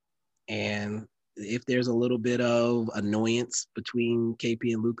 And if there's a little bit of annoyance between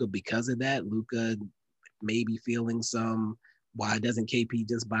KP and Luka because of that, Luka may be feeling some, why doesn't KP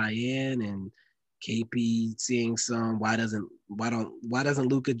just buy in? And KP seeing some, why doesn't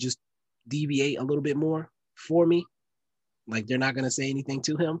Luka just deviate a little bit more for me? Like, they're not going to say anything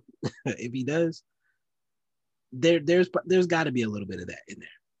to him if he does. There's got to be a little bit of that in there.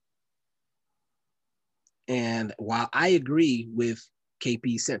 And while I agree with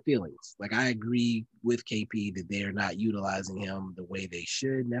KP's set feelings, like I agree with KP that they're not utilizing him the way they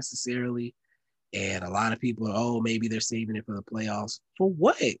should necessarily. And a lot of people are, oh, maybe they're saving it for the playoffs. For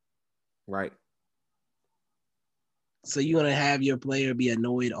what? Right. So you're going to have your player be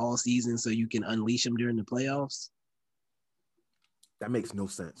annoyed all season so you can unleash him during the playoffs? That makes no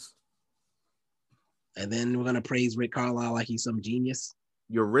sense. And then we're going to praise Rick Carlisle like he's some genius.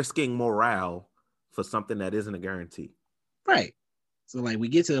 You're risking morale for something that isn't a guarantee. Right. So, like, we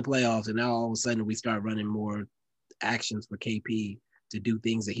get to the playoffs, and now all of a sudden we start running more actions for KP to do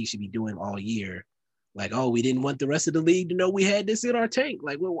things that he should be doing all year. Like, oh, we didn't want the rest of the league to know we had this in our tank.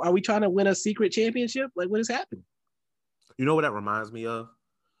 Like, are we trying to win a secret championship? Like, what is happening? You know what that reminds me of?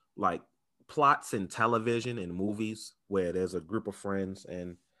 Like, plots in television and movies where there's a group of friends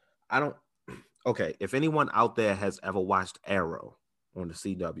and okay, if anyone out there has ever watched Arrow on the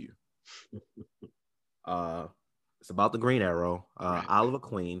CW, it's about the Green Arrow. Right. Oliver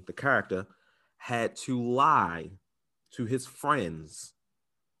Queen, the character, had to lie to his friends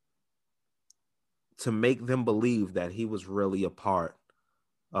to make them believe that he was really a part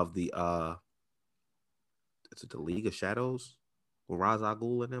of the is it the League of Shadows with Ra's al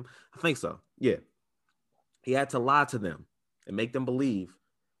Ghul and them? I think so. Yeah. He had to lie to them and make them believe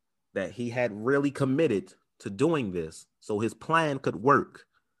that he had really committed to doing this so his plan could work.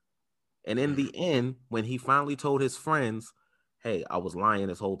 And in the end, when he finally told his friends, hey, I was lying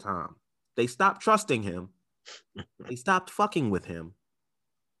this whole time, they stopped trusting him. They stopped fucking with him.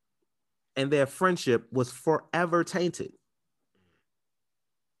 And their friendship was forever tainted.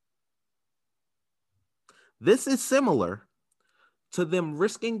 This is similar to them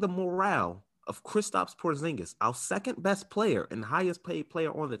risking the morale of Kristaps Porzingis, our second best player and highest paid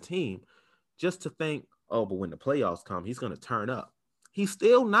player on the team, just to think, oh, but when the playoffs come, he's going to turn up. He's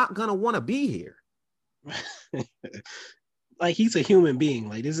still not going to want to be here. Like, he's a human being.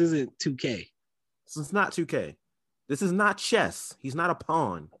 Like, this isn't 2K. This is not 2K. This is not chess. He's not a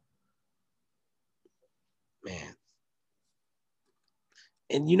pawn. Man.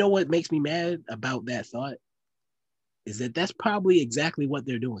 And you know what makes me mad about that thought? Is that that's probably exactly what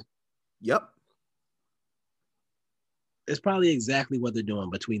they're doing. Yep. It's probably exactly what they're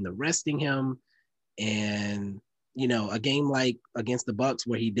doing between the resting him and, you know, a game like against the Bucks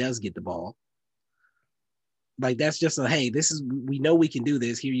where he does get the ball. Like, that's just a, hey, this is, we know we can do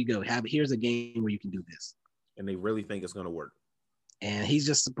this. Here you go. Here's a game where you can do this. And they really think it's going to work. And he's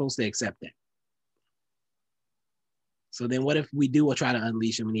just supposed to accept that. So then what if we do try to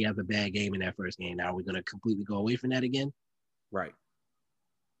unleash him and he has a bad game in that first game? Now, are we going to completely go away from that again? Right.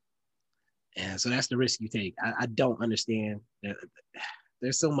 And so that's the risk you take. I don't understand.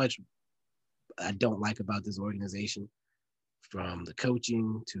 There's so much I don't like about this organization, from the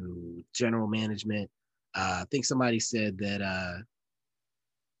coaching to general management. I think somebody said that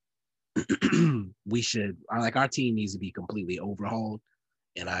we should, like, our team needs to be completely overhauled.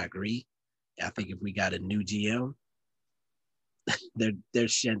 And I agree. I think if we got a new GM, they're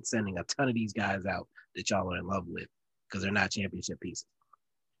sending a ton of these guys out that y'all are in love with because they're not championship pieces.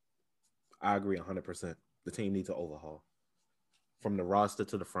 I agree 100%. The team needs to overhaul from the roster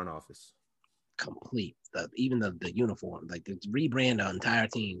to the front office. Complete. Even the uniform, like, the rebrand the entire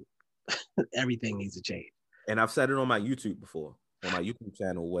team. Everything needs to change. And I've said it on my YouTube before, on my YouTube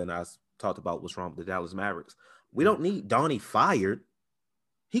channel, when I talked about what's wrong with the Dallas Mavericks. We don't need Donnie fired.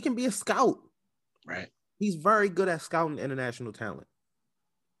 He can be a scout. Right. He's very good at scouting international talent.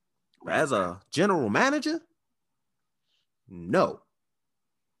 But as a general manager, no.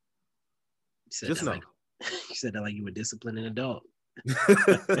 Just no. You said that like you were disciplining a dog.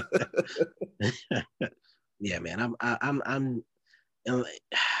 Yeah, man. I'm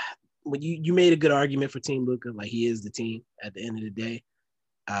when you made a good argument for Team Luka. Like, he is the team at the end of the day.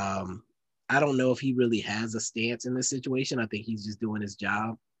 I don't know if he really has a stance in this situation. I think he's just doing his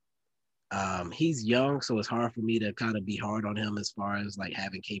job. He's young, so it's hard for me to kind of be hard on him as far as like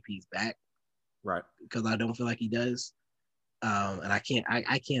having KP's back, right? Because I don't feel like he does, and I can't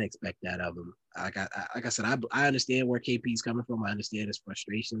expect that of him. Like I said, I understand where KP's coming from. I understand his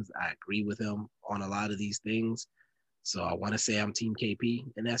frustrations. I agree with him on a lot of these things. So I want to say I'm Team KP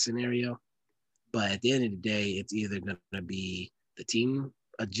in that scenario, but at the end of the day, it's either going to be the team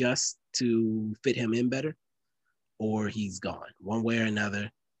adjusts to fit him in better, or he's gone. One way or another.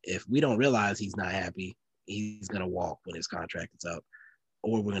 If we don't realize he's not happy, he's going to walk when his contract is up,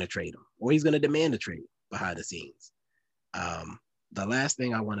 or we're going to trade him, or he's going to demand a trade behind the scenes. The last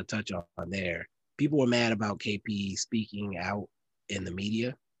thing I want to touch on there, people were mad about KP speaking out in the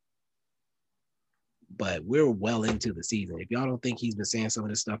media, but we're well into the season. If y'all don't think he's been saying some of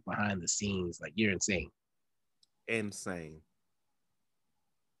this stuff behind the scenes, like, you're insane. Insane.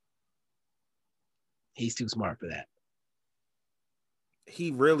 He's too smart for that.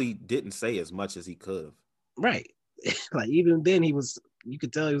 He really didn't say as much as he could have. Right. Like, even then, you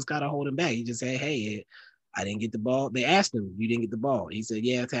could tell he was kind of holding back. He just said, hey, I didn't get the ball. They asked him, you didn't get the ball. He said,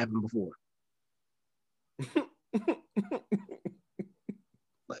 yeah, it's happened before.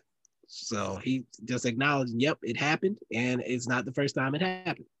 So he just acknowledged, yep, it happened, and it's not the first time it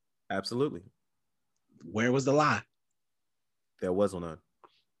happened. Absolutely. Where was the lie? There was none.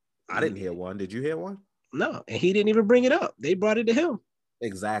 I didn't hear one. Did you hear one? No, and he didn't even bring it up. They brought it to him.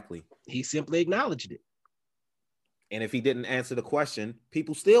 Exactly. He simply acknowledged it. And if he didn't answer the question,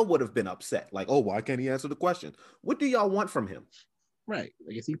 people still would have been upset. Like, oh, why can't he answer the question? What do y'all want from him? Right.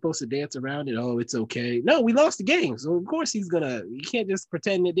 Like, is he supposed to dance around it? Oh, it's okay. No, we lost the game. So, of course, you can't just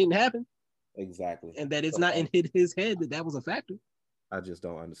pretend it didn't happen. Exactly. And that it's not in his head that was a factor. I just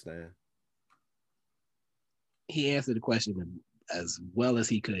don't understand. He answered the question as well as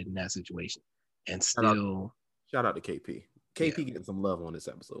he could in that situation. And still. Shout out to KP. KP getting some love on this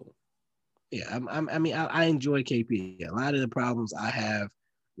episode. Yeah, I enjoy KP. A lot of the problems I have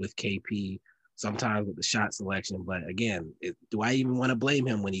with KP sometimes with the shot selection. But again, do I even want to blame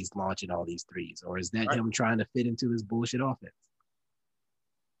him when he's launching all these threes? Or is that him trying to fit into this bullshit offense?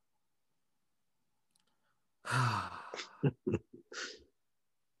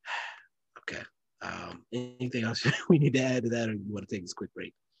 Okay. Anything else we need to add to that, or you want to take this quick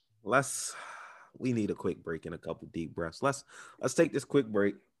break? We need a quick break and a couple deep breaths. Let's take this quick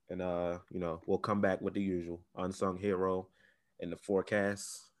break, and we'll come back with the usual unsung hero and the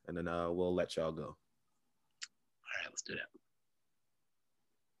forecast, and then we'll let y'all go. All right, let's do that.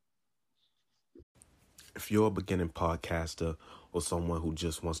 If you're a beginning podcaster or someone who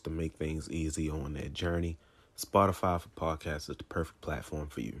just wants to make things easy on their journey, Spotify for Podcasts is the perfect platform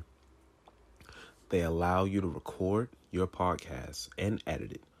for you. They allow you to record your podcast and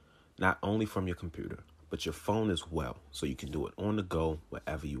edit it, not only from your computer, but your phone as well, so you can do it on the go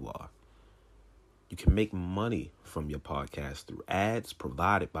wherever you are. You can make money from your podcast through ads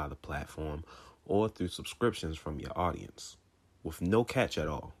provided by the platform or through subscriptions from your audience, with no catch at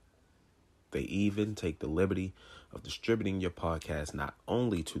all. They even take the liberty of distributing your podcast not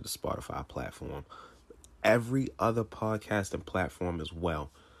only to the Spotify platform, but every other podcasting platform as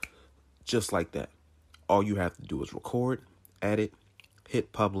well. Just like that. All you have to do is record, edit,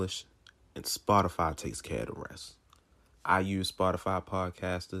 hit publish, and Spotify takes care of the rest. I use Spotify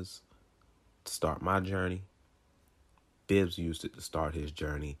Podcasters to start my journey. Bibbs used it to start his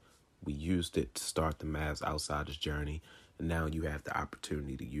journey. We used it to start the Mavs Outsiders journey. And now you have the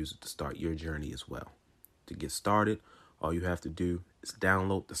opportunity to use it to start your journey as well. To get started, all you have to do is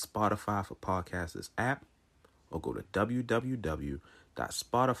download the Spotify for Podcasters app or go to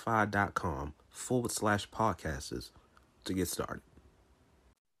www.spotify.com/podcasters to get started.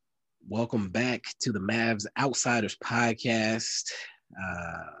 Welcome back to the Mavs Outsiders podcast.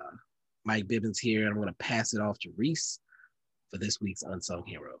 Mike Bibbins here. I'm going to pass it off to Reese for this week's Unsung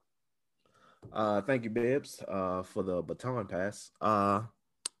Hero. Thank you, Bibbs, for the baton pass.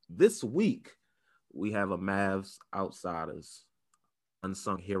 This week, we have a Mavs Outsiders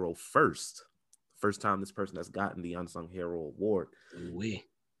Unsung Hero first. First time this person has gotten the Unsung Hero Award. Oui.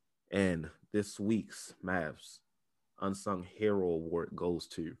 And this week's Mavs Unsung Hero Award goes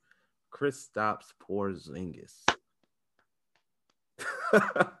to Kristaps Porzingis.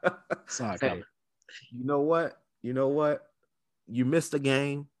 Saw it coming. You know what? You missed a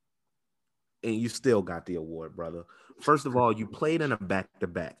game, and you still got the award, brother. First of all, you played in a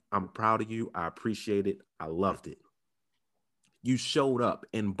back-to-back. I'm proud of you. I appreciate it. I loved it. You showed up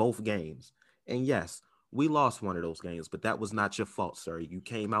in both games. And yes, we lost one of those games, but that was not your fault, sir. You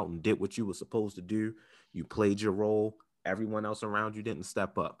came out and did what you were supposed to do. You played your role. Everyone else around you didn't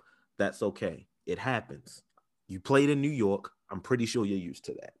step up. That's okay. It happens. You played in New York. I'm pretty sure you're used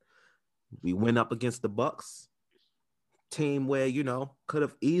to that. We went up against the Bucks. Team where, could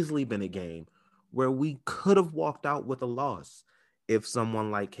have easily been a game where we could have walked out with a loss if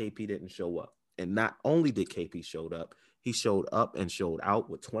someone like KP didn't show up. And not only did KP show up, he showed up and showed out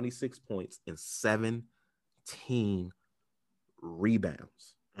with 26 points and 17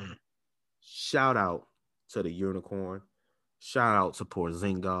 rebounds. Shout out to the Unicorn. Shout out to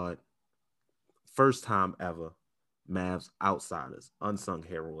Porzingis. First time ever, Mavs Outsiders, Unsung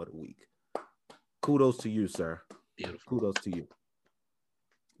Hero of the Week. Kudos to you, sir. Beautiful. Kudos to you.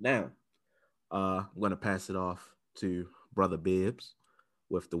 Now, I'm going to pass it off to Brother Bibbs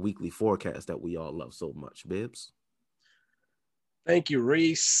with the weekly forecast that we all love so much. Bibbs. Thank you,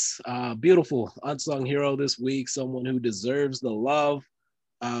 Reese. Beautiful unsung hero this week, someone who deserves the love.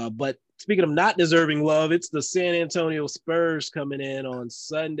 But speaking of not deserving love, it's the San Antonio Spurs coming in on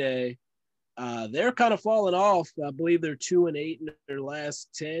Sunday. They're kind of falling off. I believe they're 2-8 in their last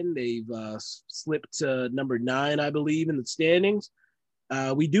 10. They've slipped to number 9, I believe, in the standings.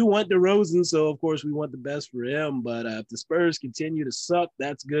 We do want DeRozan, so of course we want the best for him. But if the Spurs continue to suck,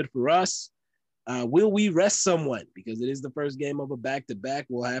 that's good for us. Will we rest someone? Because it is the first game of a back-to-back.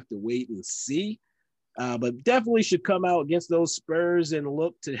 We'll have to wait and see. But definitely should come out against those Spurs and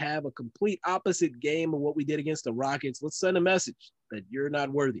look to have a complete opposite game of what we did against the Rockets. Let's send a message that you're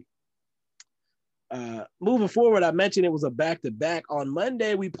not worthy. Moving forward, I mentioned it was a back-to-back. On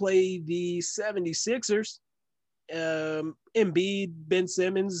Monday, we played the 76ers. Embiid, Ben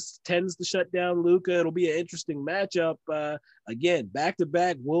Simmons tends to shut down Luka. It'll be an interesting matchup. Again,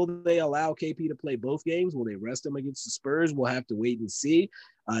 back-to-back. Will they allow KP to play both games? Will they rest him against the Spurs? We'll have to wait and see.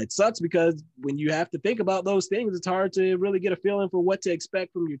 It sucks because when you have to think about those things, it's hard to really get a feeling for what to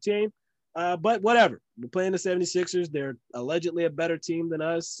expect from your team. But whatever. We're playing the 76ers. They're allegedly a better team than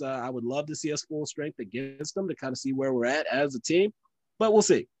us. I would love to see us full strength against them to kind of see where we're at as a team, but we'll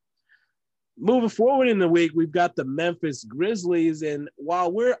see. Moving forward in the week, we've got the Memphis Grizzlies, and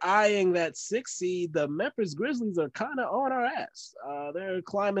while we're eyeing that 6th seed, the Memphis Grizzlies are kind of on our ass. They're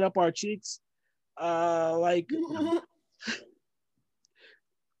climbing up our cheeks, they're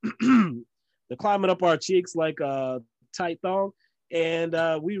climbing up our cheeks like a tight thong, and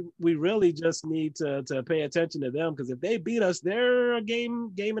we really just need to pay attention to them, because if they beat us, they're a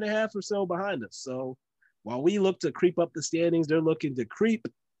game and a half or so behind us. So while we look to creep up the standings, they're looking to creep.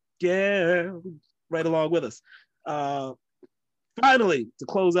 Yeah, right along with us. Finally, to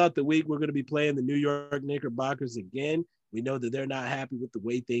close out the week, we're going to be playing the New York Knickerbockers again. We know that they're not happy with the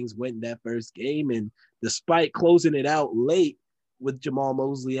way things went in that first game. And despite closing it out late with Jamal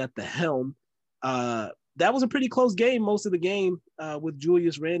Mosley at the helm, that was a pretty close game most of the game, with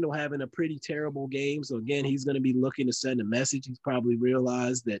Julius Randle having a pretty terrible game. So, again, he's going to be looking to send a message. He's probably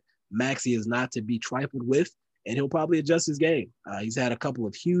realized that Maxey is not to be trifled with, and he'll probably adjust his game. He's had a couple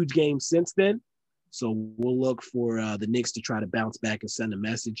of huge games since then, so we'll look for the Knicks to try to bounce back and send a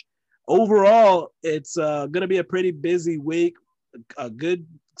message. Overall, it's going to be a pretty busy week, a good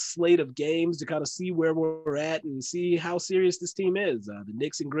slate of games to kind of see where we're at and see how serious this team is. The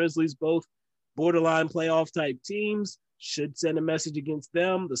Knicks and Grizzlies, both borderline playoff type teams, should send a message against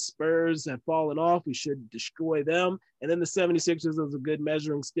them. The Spurs have fallen off. We should destroy them. And then the 76ers is a good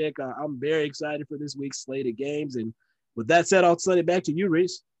measuring stick. I'm very excited for this week's slate of games. And with that said, I'll send it back to you,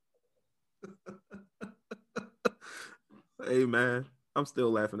 Reese. Hey, man, I'm still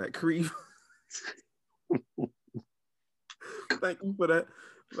laughing at Creep. Thank you for that.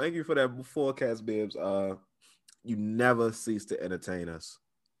 Thank you for that forecast, Bibbs. You never cease to entertain us.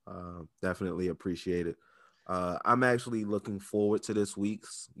 Definitely appreciate it. I'm actually looking forward to this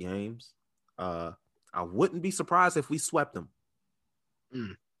week's games. I wouldn't be surprised if we swept them.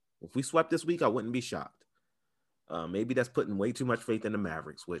 If we swept this week, I wouldn't be shocked. Maybe that's putting way too much faith in the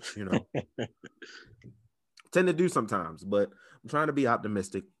Mavericks, which, tend to do sometimes, but I'm trying to be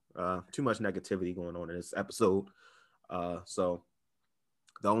optimistic. Too much negativity going on in this episode. So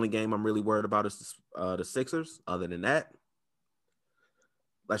the only game I'm really worried about is the Sixers. Other than that,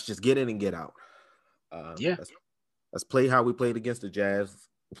 let's just get in and get out. Let's play how we played against the Jazz.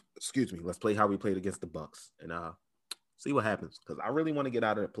 Excuse me. Let's play how we played against the Bucks and see what happens. Because I really want to get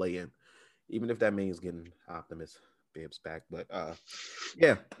out of the play-in, even if that means getting Optimus Bibbs back. But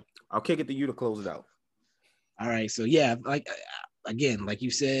yeah, I'll kick it to you to close it out. All right. So yeah, like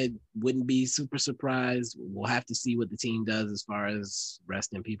you said, wouldn't be super surprised. We'll have to see what the team does as far as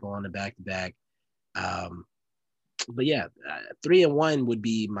resting people on the back-to-back. But yeah, 3-1 would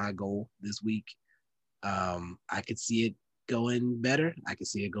be my goal this week. I could see it going better. I could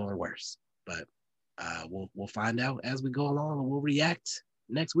see it going worse, but we'll find out as we go along, and we'll react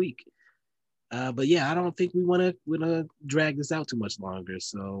next week. But yeah, I don't think we want to drag this out too much longer.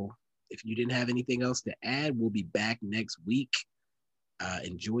 So if you didn't have anything else to add, we'll be back next week.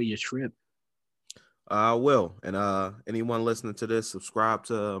 Enjoy your trip. I will. And anyone listening to this, subscribe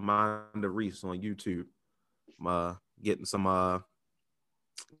to Mind of Reese on YouTube. I'm getting some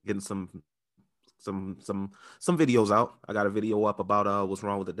videos out. I got a video up about what's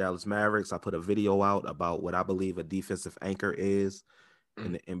wrong with the Dallas Mavericks. I put a video out about what I believe a defensive anchor is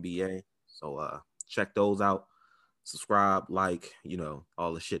in the NBA. So check those out. Subscribe, like,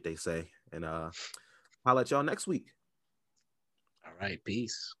 all the shit they say. And I'll let y'all next week. All right,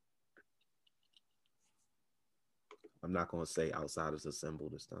 peace. I'm not going to say Outsiders Assemble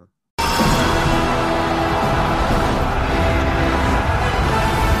this time.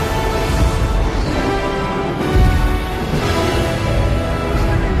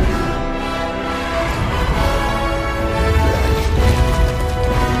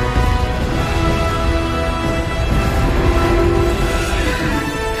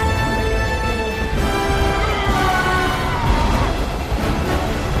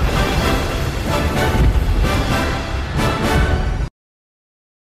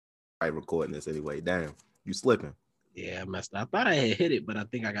 Recording this anyway. Damn, you slipping. Yeah, I messed up. I thought I had hit it, but I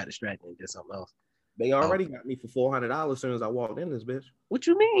think I got distracted and did something else. They already got me for $400 as soon as I walked in this bitch. What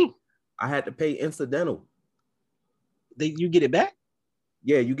you mean? I had to pay incidental. You get it back?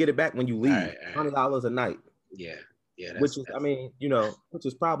 Yeah, you get it back when you leave. All right. $20 a night. Yeah. Which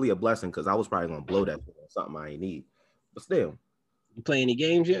is probably a blessing, because I was probably gonna blow that for something I ain't need. But still. You play any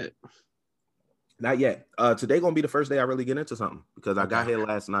games yet? Not yet. Today gonna be the first day I really get into something, because I got here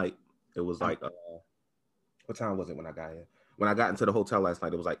last night. It was like, what time was it when I got here? When I got into the hotel last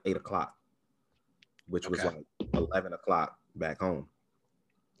night, it was like 8:00, which was like 11 o'clock back home.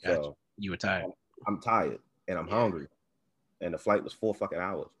 Gotcha. So you were tired. I'm tired and I'm hungry, and the flight was 4 fucking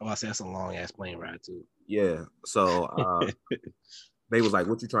hours. Oh, I said that's a long ass plane ride too. Yeah. So They was like,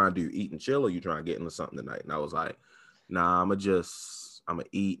 what you trying to do? Eat and chill, or you trying to get into something tonight? And I was like, nah, I'm gonna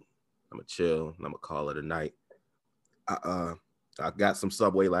eat, I'm gonna chill, and I'm gonna call it a night. I got some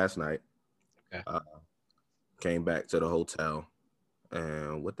Subway last night. Okay. Came back to the hotel,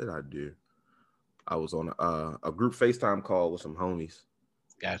 and what did I do? I was on a group FaceTime call with some homies.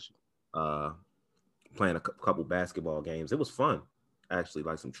 Gotcha. Playing a couple basketball games. It was fun, actually,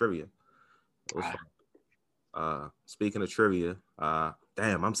 like some trivia. It was fun. Speaking of trivia,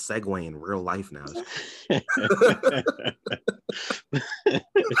 damn, I'm segueing real life now.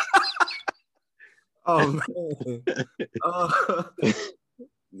 Oh man.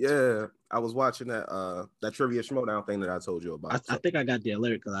 Yeah, I was watching that trivia Schmodown thing that I told you about. I think I got the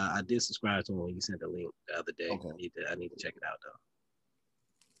alert because I did subscribe to him when you sent the link the other day. Okay. I need to check it out though.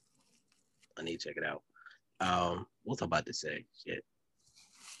 I need to check it out. What was I about to say? Shit.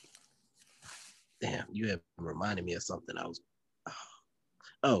 Damn, you have reminded me of something.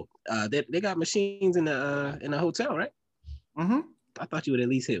 They got machines in the hotel, right? Mm-hmm. I thought you would at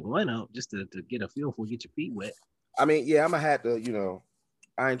least hit one out just to get a feel for get your feet wet. I mean, yeah, I'm gonna have to,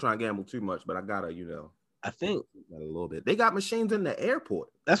 I ain't trying to gamble too much, but I gotta, I think a little bit. They got machines in the airport.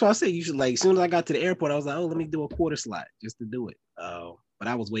 that's why I said you should as soon as I got to the airport, I was like, oh, let me do a quarter slot just to do it. But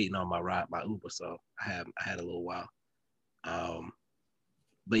I was waiting on my Uber, so I had a little while.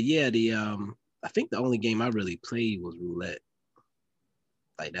 But yeah, I think the only game I really played was roulette.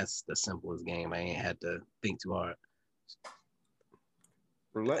 Like that's the simplest game. I ain't had to think too hard.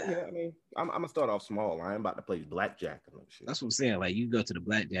 Roulette, yeah. I mean, I'm gonna start off small. I ain't about to play blackjack and shit. That's what I'm saying. Like you go to the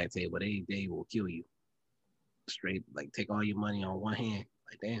blackjack table, they will kill you. Straight, like take all your money on one hand.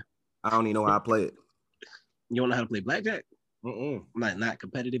 Like damn. I don't even know how I play it. You don't know how to play blackjack? Mm-mm. Like not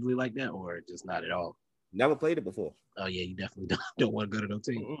competitively like that, or just not at all. Never played it before. Oh yeah, you definitely don't want to go to no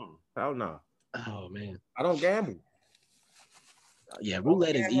team. Hell no. Oh man, I don't gamble. Yeah,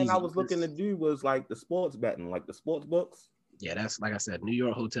 roulette is easy. What I was looking to do was like the sports betting, like the sports books. Yeah, that's like I said, New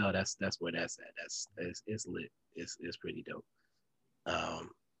York hotel. That's where that's at. It's lit. It's pretty dope. But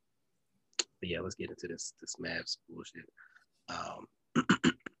yeah, let's get into this Mavs bullshit.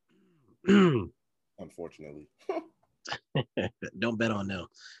 Unfortunately, don't bet on them.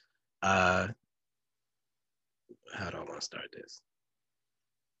 How do I want to start this?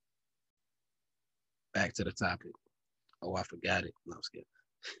 Back to the topic. Oh, I forgot it. No, I'm just kidding.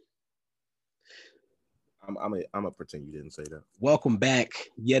 I'm gonna pretend you didn't say that. Welcome back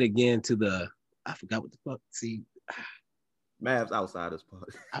yet again to I forgot what the fuck. See, Mavs Outsiders Pod.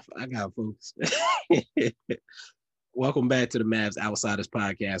 I got folks. Welcome back to the Mavs Outsiders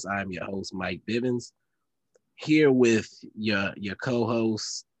Podcast. I'm your host, Mike Bivens, here with your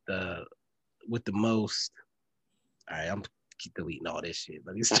co-host, with the most. All right, I'm keep deleting all this shit.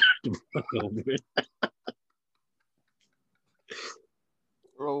 Let me start the fuck over.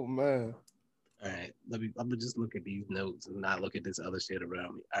 Oh man. All right, I'm gonna just look at these notes and not look at this other shit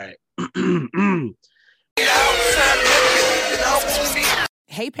around me. All right.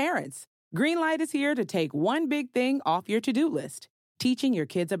 Hey parents, Greenlight is here to take one big thing off your to-do list, teaching your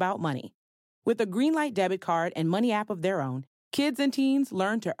kids about money. With a Greenlight debit card and money app of their own, kids and teens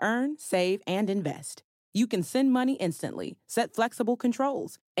learn to earn, save, and invest. You can send money instantly, set flexible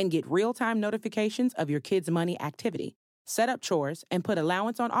controls, and get real-time notifications of your kids' money activity. Set up chores, and put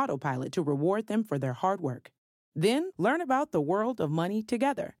allowance on autopilot to reward them for their hard work. Then, learn about the world of money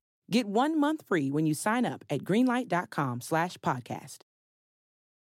together. Get 1 month free when you sign up at greenlight.com/podcast.